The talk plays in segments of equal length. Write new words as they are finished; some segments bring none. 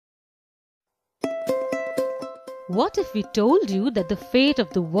What if we told you that the fate of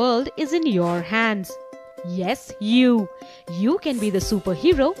the world is in your hands? Yes, you. You can be the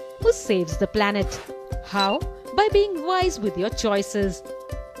superhero who saves the planet. How? By being wise with your choices.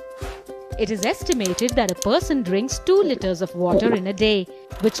 It is estimated that a person drinks 2 liters of water in a day,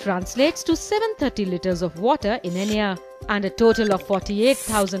 which translates to 730 liters of water in an year, and a total of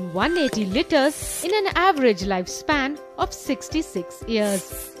 48,180 liters in an average lifespan of 66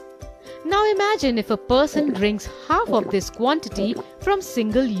 years. Now imagine if a person drinks half of this quantity from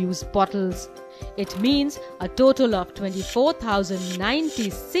single-use bottles. It means a total of 24,090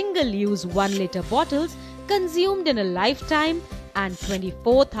 single-use 1-liter bottles consumed in a lifetime and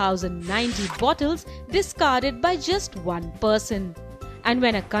 24,090 bottles discarded by just one person. And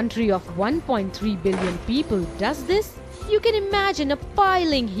when a country of 1.3 billion people does this, you can imagine a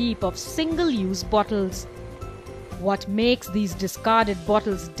piling heap of single-use bottles. What makes these discarded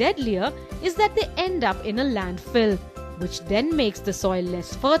bottles deadlier is that they end up in a landfill, which then makes the soil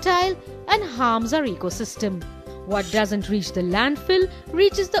less fertile and harms our ecosystem. What doesn't reach the landfill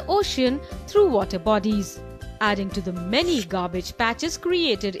reaches the ocean through water bodies, adding to the many garbage patches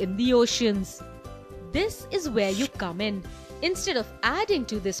created in the oceans. This is where you come in. Instead of adding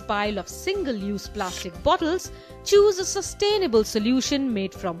to this pile of single-use plastic bottles, choose a sustainable solution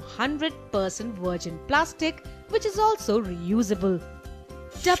made from 100% virgin plastic, which is also reusable.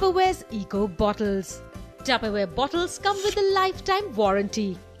 Tupperware's Eco Bottles. Tupperware bottles come with a lifetime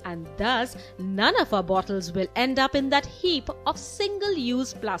warranty, and thus none of our bottles will end up in that heap of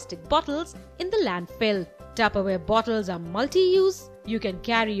single-use plastic bottles in the landfill. Tupperware bottles are multi-use. You can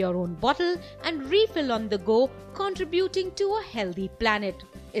carry your own bottle and refill on the go, contributing to a healthy planet.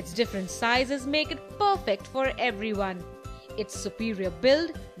 Its different sizes make it perfect for everyone. Its superior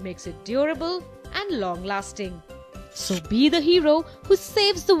build makes it durable and long-lasting. So be the hero who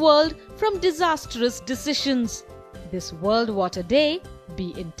saves the world from disastrous decisions. This World Water Day,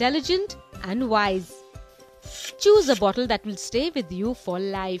 be intelligent and wise. Choose a bottle that will stay with you for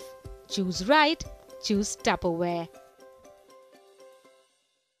life. Choose right. Choose Tupperware.